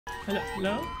Hello?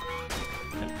 Hello?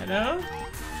 Hello?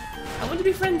 I want to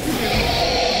be friends with you.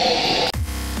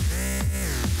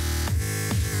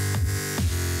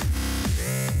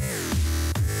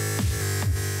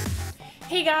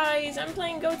 Hey guys, I'm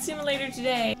playing Goat Simulator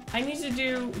today. I need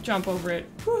to jump over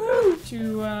it.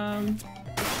 Woohoo!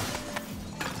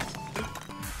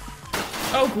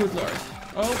 Oh, good lord.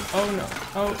 Oh no.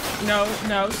 Oh,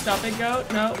 no, stop it,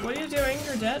 goat. No, what are you doing?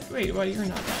 You're dead? Wait, what? You're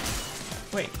not dead.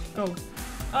 Wait, go.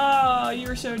 Oh, you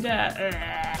were so dead.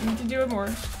 I need to do it more.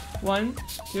 1,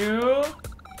 2,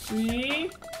 3.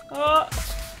 Oh!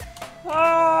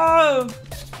 Oh!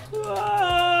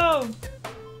 Whoa!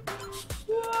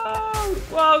 Whoa!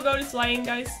 Whoa, goat is flying,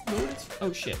 guys.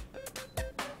 Oh, shit.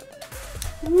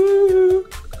 Woo!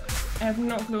 I have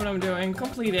no clue what I'm doing.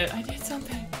 Complete it. I did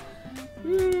something.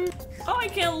 Oh, I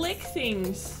can lick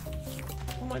things.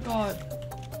 Oh my god.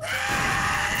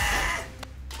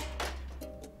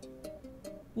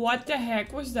 What the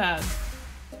heck was that?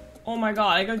 Oh my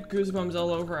god, I got goosebumps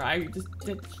all over. I just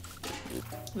did.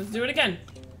 Let's do it again.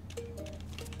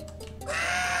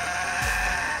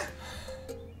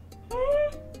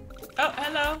 Oh,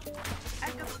 hello.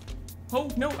 Oh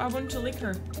no, I want to lick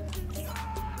her.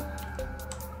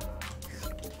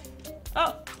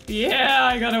 Oh, yeah,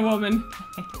 I got a woman.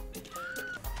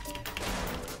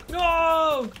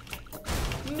 No!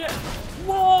 No!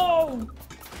 Whoa!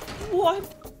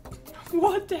 What?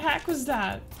 What the heck was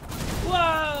that?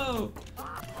 Whoa!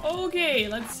 Okay,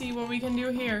 let's see what we can do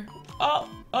here. Oh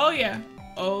yeah.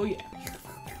 Oh yeah.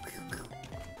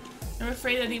 I'm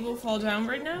afraid that he will fall down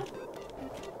right now.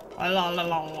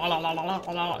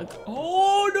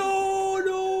 Oh no!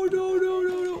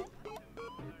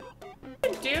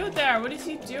 Dude there, what is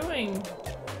he doing?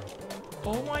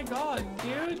 Oh my god,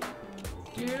 dude.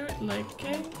 Dude,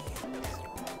 licking.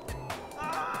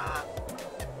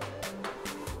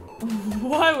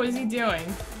 What was he doing?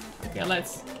 Okay,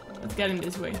 let's get him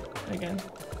this way again.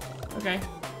 Okay.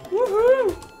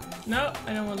 Woohoo! No,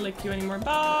 I don't want to lick you anymore.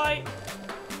 Bye.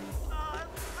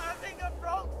 I think I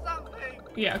broke something.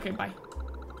 Yeah. Okay. Bye.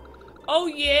 Oh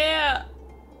yeah.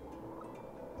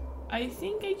 I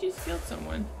think I just killed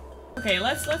someone. Okay,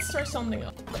 let's try something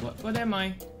else. What am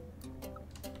I?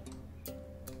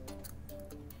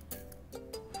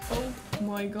 Oh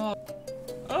my god.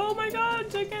 Oh my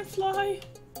god, I can fly.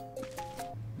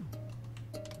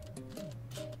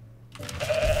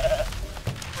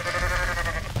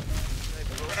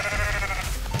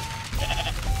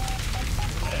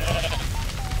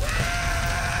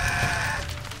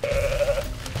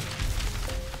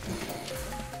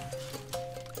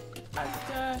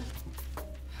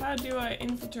 How do I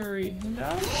inventory?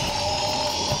 Hello?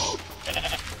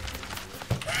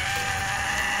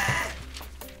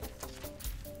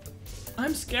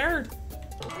 I'm scared.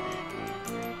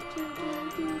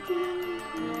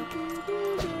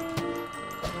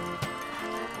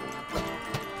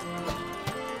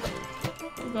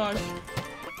 Oh gosh.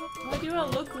 Why do I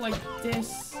look like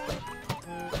this?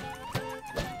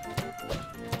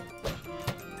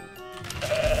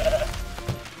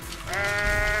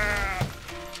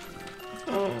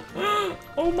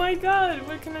 Oh my god,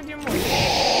 what can I do more?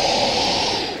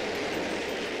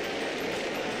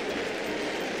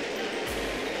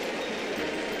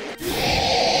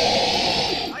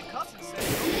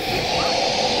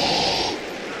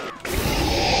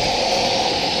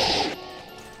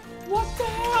 What the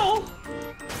hell?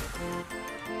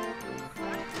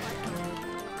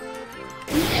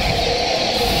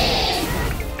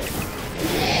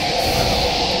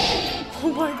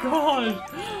 Oh my god.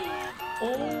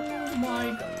 Oh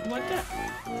my god. What the?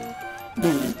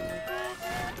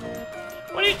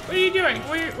 What are you doing?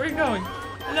 Where are you going?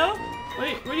 Hello? What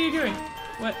are you doing?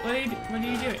 What are you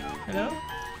doing? Hello?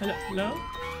 Hello? Hello?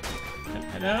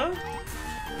 Hello?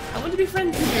 I want to be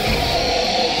friends with you.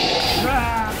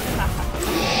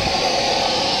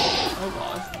 Oh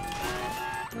god.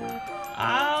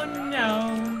 Oh no.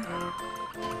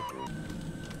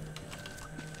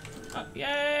 Oh,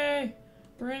 yay!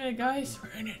 We're in it, guys.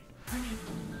 We're in it. We're in it.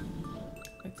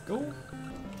 Let's go.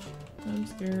 I'm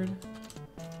scared.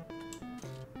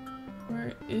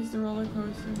 Where is the roller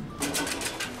coaster?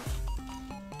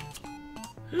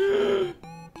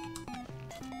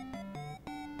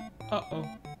 Uh-oh.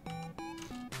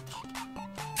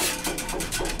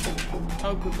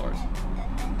 Oh, good lord.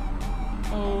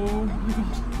 Oh my god.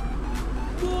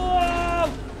 Whoa!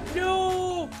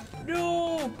 No!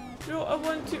 No! No, I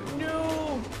want to.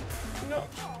 No! No!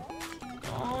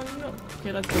 Oh no.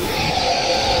 Okay, let's go.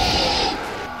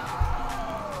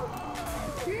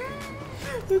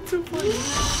 That's so funny.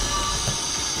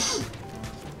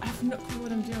 I have no clue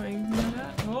what I'm doing. You know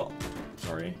that? Oh,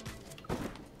 sorry.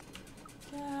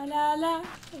 la la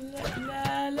la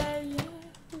la la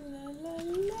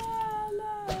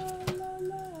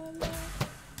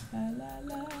la la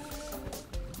la.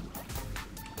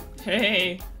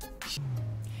 Hey.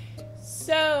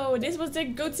 So this was the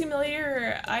goat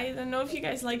simulator. I don't know if you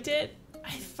guys liked it.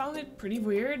 I found it pretty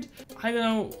weird. I don't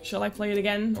know, shall I play it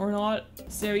again or not?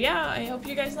 So yeah, I hope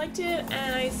you guys liked it,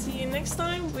 and I see you next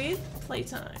time with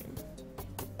playtime.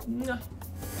 Mwah.